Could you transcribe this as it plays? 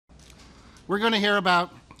We're going to hear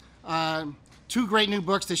about two great new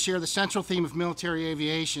books that share the central theme of military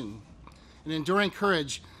aviation. An enduring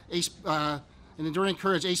courage, ace pilot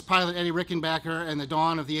Eddie Rickenbacker and the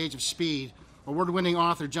dawn of the age of speed. Award-winning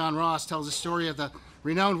author John Ross tells the story of the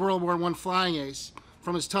renowned World War I flying ace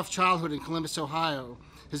from his tough childhood in Columbus, Ohio,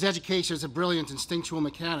 his education as a brilliant instinctual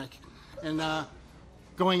mechanic, and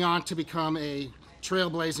going on to become a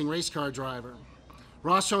trailblazing race car driver.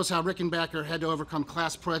 Ross shows how Rickenbacker had to overcome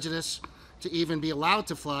class prejudice to even be allowed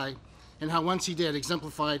to fly, and how once he did,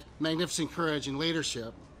 exemplified magnificent courage and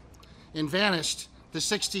leadership. In Vanished, the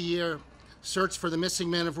 60-year search for the missing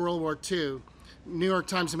men of World War II, New York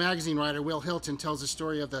Times Magazine writer Wil Hylton tells the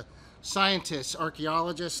story of the scientists,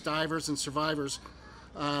 archaeologists, divers, and survivors'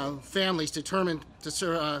 families determined to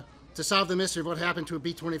solve the mystery of what happened to a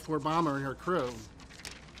B-24 bomber and her crew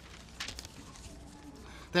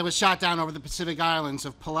that was shot down over the Pacific Islands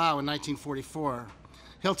of Palau in 1944.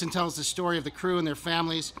 Hylton tells the story of the crew and their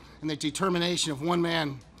families and the determination of one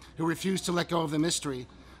man who refused to let go of the mystery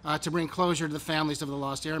to bring closure to the families of the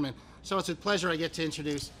lost airmen. So it's a pleasure I get to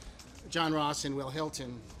introduce John Ross and Wil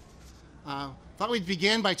Hylton. Thought we'd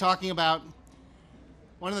begin by talking about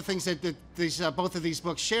one of the things that both of these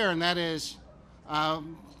books share, and that is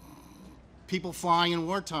people flying in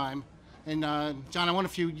wartime. And John, I wonder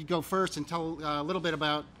if you go first and tell a little bit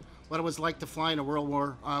about what it was like to fly in a World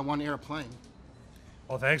War I airplane.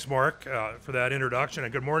 Well, thanks, Mark, for that introduction,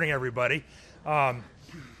 and good morning, everybody. One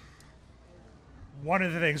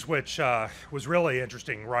of the things which was really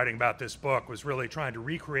interesting writing about this book was really trying to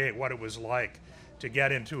recreate what it was like to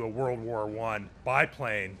get into a World War I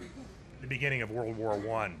biplane at the beginning of World War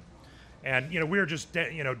I. And, we were just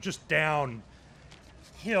downhill,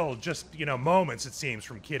 moments, it seems,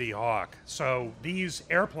 from Kitty Hawk. So these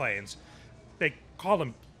airplanes, they call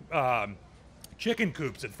them chicken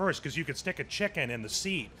coops at first because you could stick a chicken in the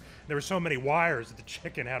seat. There were so many wires that the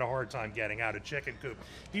chicken had a hard time getting out of chicken coop.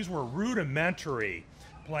 These were rudimentary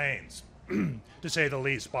planes, to say the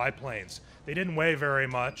least, biplanes. They didn't weigh very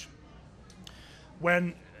much.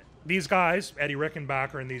 When these guys, Eddie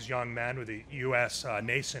Rickenbacker and these young men with the U.S.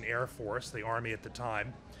 nascent Air Force, the Army at the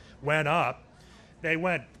time, went up, they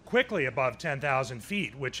went quickly above 10,000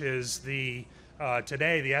 feet, which is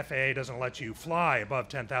today the FAA doesn't let you fly above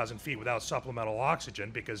 10,000 feet without supplemental oxygen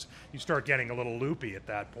because you start getting a little loopy at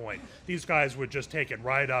that point. These guys would just take it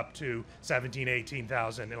right up to 17,000,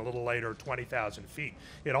 18,000, and a little later 20,000 feet.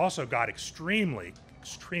 It also got extremely,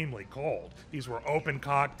 extremely cold. These were open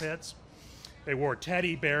cockpits. They wore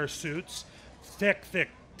teddy bear suits, thick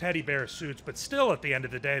teddy bear suits, but still at the end of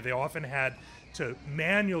the day, they often had to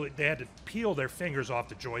peel their fingers off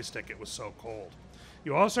the joystick. It was so cold.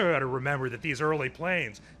 You also got to remember that these early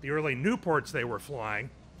planes, the early Newports they were flying,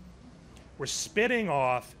 were spitting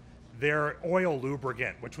off their oil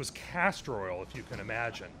lubricant, which was castor oil, if you can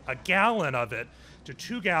imagine. A gallon of it to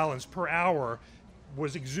 2 gallons per hour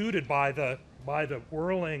was exuded by the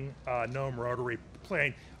whirling Gnome rotary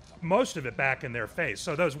plane, most of it back in their face.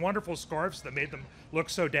 So those wonderful scarves that made them look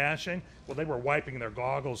so dashing, well, they were wiping their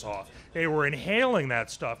goggles off. They were inhaling that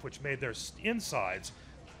stuff, which made their insides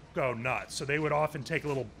go nuts. So they would often take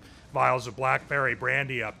little vials of blackberry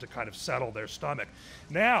brandy up to kind of settle their stomach.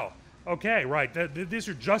 Now, okay, right, these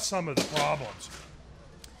are just some of the problems.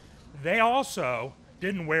 They also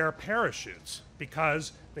didn't wear parachutes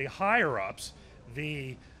because the higher-ups,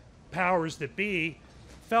 the powers that be,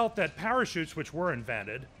 felt that parachutes, which were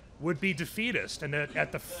invented, would be defeatist, and that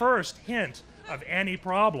at the first hint of any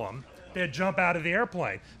problem, they'd jump out of the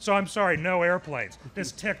airplane. So I'm sorry, no airplanes.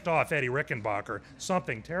 This ticked off Eddie Rickenbacker,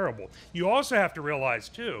 something terrible. You also have to realize,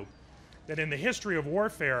 too, that in the history of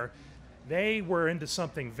warfare, they were into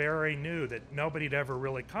something very new that nobody had ever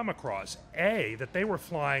really come across. That they were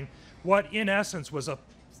flying what, in essence, was a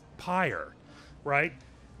pyre, right?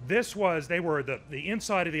 The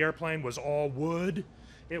inside of the airplane was all wood.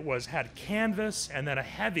 It had canvas and then a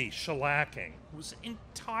heavy shellacking. It was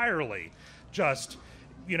entirely just,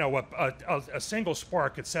 a single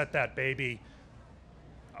spark could set that baby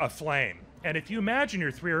aflame. And if you imagine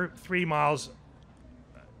you're three miles,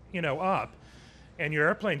 up, and your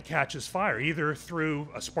airplane catches fire, either through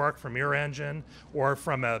a spark from your engine or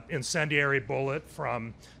from an incendiary bullet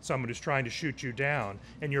from someone who's trying to shoot you down,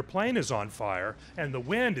 and your plane is on fire, and the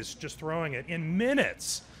wind is just throwing it in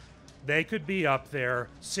minutes, they could be up there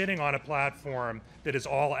sitting on a platform that is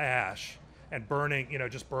all ash and burning,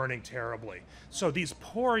 just burning terribly. So these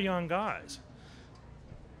poor young guys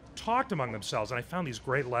talked among themselves, and I found these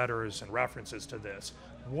great letters and references to this.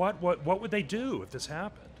 What would they do if this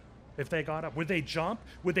happened? If they got up? Would they jump?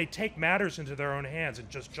 Would they take matters into their own hands and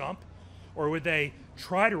just jump? Or would they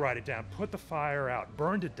try to write it down, put the fire out,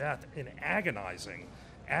 burn to death in agonizing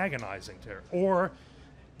terror? Or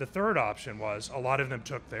the third option was a lot of them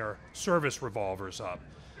took their service revolvers up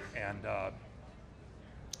and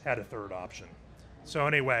had a third option. So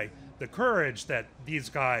anyway, the courage that these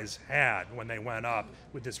guys had when they went up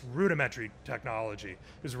with this rudimentary technology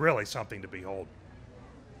is really something to behold.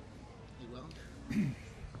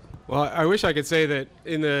 Well, I wish I could say that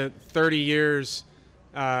in the 30 years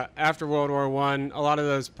after World War I, a lot of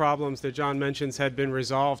those problems that John mentions had been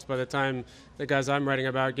resolved by the time the guys I'm writing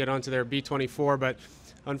about get onto their B-24. But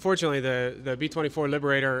unfortunately, the B-24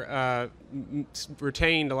 Liberator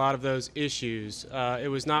retained a lot of those issues. It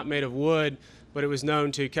was not made of wood, but it was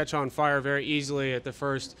known to catch on fire very easily at the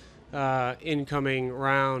first incoming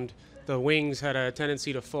round. The wings had a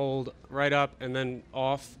tendency to fold right up and then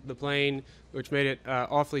off the plane, which made it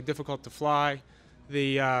awfully difficult to fly.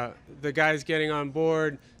 The guys getting on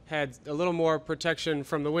board had a little more protection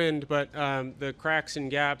from the wind, but the cracks and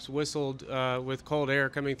gaps whistled with cold air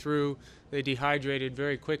coming through. They dehydrated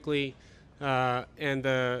very quickly, and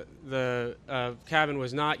the cabin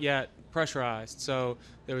was not yet pressurized, so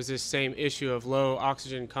there was this same issue of low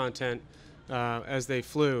oxygen content as they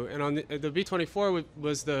flew. And on the B-24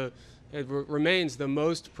 remains the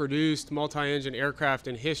most produced multi-engine aircraft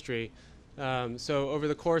in history. So over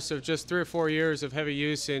the course of just 3 or 4 years of heavy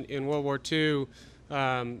use in World War II,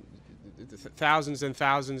 thousands and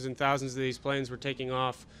thousands and thousands of these planes were taking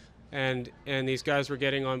off, and these guys were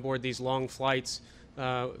getting on board these long flights.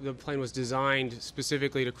 The plane was designed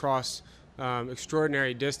specifically to cross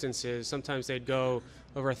extraordinary distances. Sometimes they'd go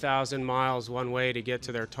over 1,000 miles one way to get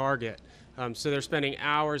to their target. So they're spending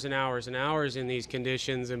hours and hours and hours in these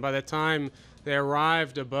conditions, and by the time they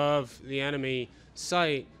arrived above the enemy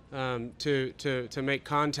site to make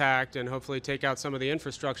contact and hopefully take out some of the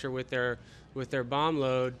infrastructure with their bomb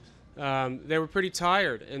load, they were pretty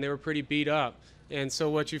tired and they were pretty beat up. And so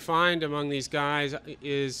what you find among these guys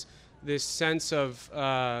is this sense of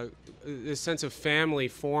family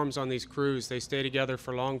forms on these crews. They stay together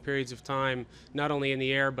for long periods of time, not only in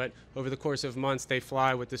the air, but over the course of months they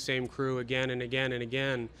fly with the same crew again and again and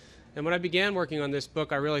again. And when I began working on this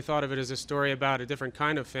book, I really thought of it as a story about a different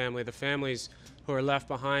kind of family, the families who are left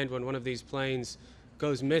behind when one of these planes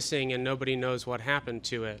goes missing and nobody knows what happened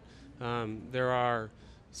to it. There are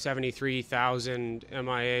 73,000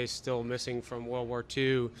 MIAs still missing from World War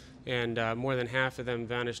II, and more than half of them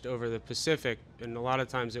vanished over the Pacific, and a lot of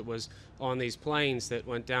times it was on these planes that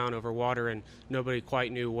went down over water and nobody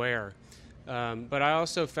quite knew where. But I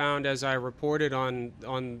also found, as I reported on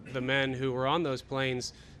the men who were on those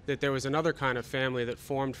planes, that there was another kind of family that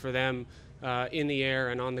formed for them in the air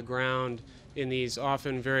and on the ground in these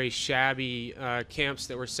often very shabby camps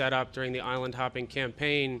that were set up during the island hopping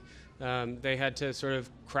campaign. They had to sort of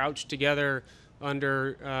crouch together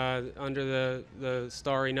under the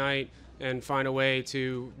starry night and find a way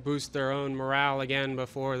to boost their own morale again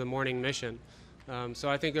before the morning mission. So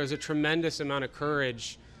I think there's a tremendous amount of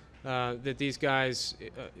courage that these guys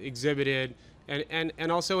exhibited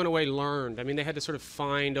and also in a way learned. I mean, they had to sort of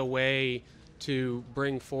find a way to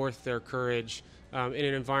bring forth their courage in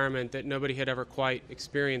an environment that nobody had ever quite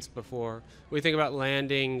experienced before. We think about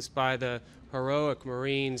landings by the heroic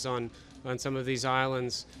Marines on some of these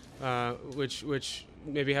islands, which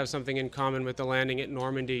maybe have something in common with the landing at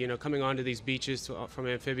Normandy, you know, coming onto these beaches from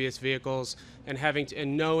amphibious vehicles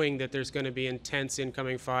and knowing that there's going to be intense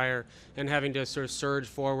incoming fire and having to sort of surge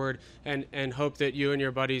forward and hope that you and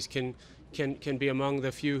your buddies can be among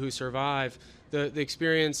the few who survive. The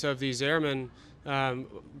experience of these airmen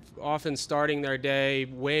often starting their day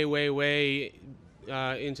way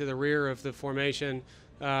into the rear of the formation,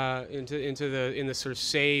 in the sort of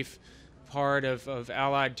safe part of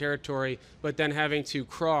Allied territory, but then having to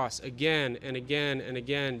cross again and again and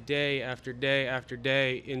again, day after day after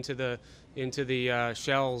day, into the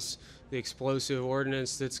shells, the explosive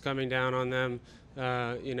ordnance that's coming down on them,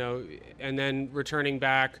 you know, and then returning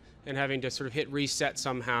back and having to sort of hit reset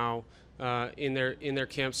somehow in their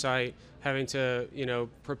campsite, having to, you know,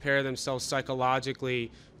 prepare themselves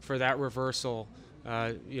psychologically for that reversal,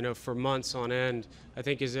 you know, for months on end, I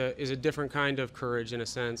think is a different kind of courage in a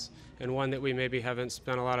sense, and one that we maybe haven't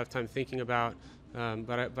spent a lot of time thinking about.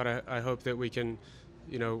 But I hope that we can,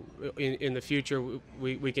 you know, in the future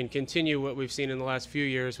we can continue what we've seen in the last few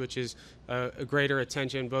years, which is a greater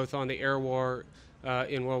attention both on the air war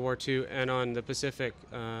in World War II and on the Pacific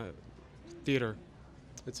theater.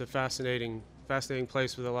 It's a fascinating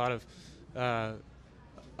place with a lot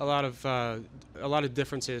of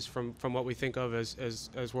differences from what we think of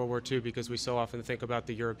as World War II, because we so often think about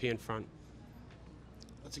the European front.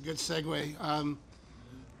 That's a good segue.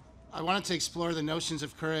 I wanted to explore the notions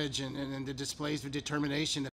of courage and the displays of determination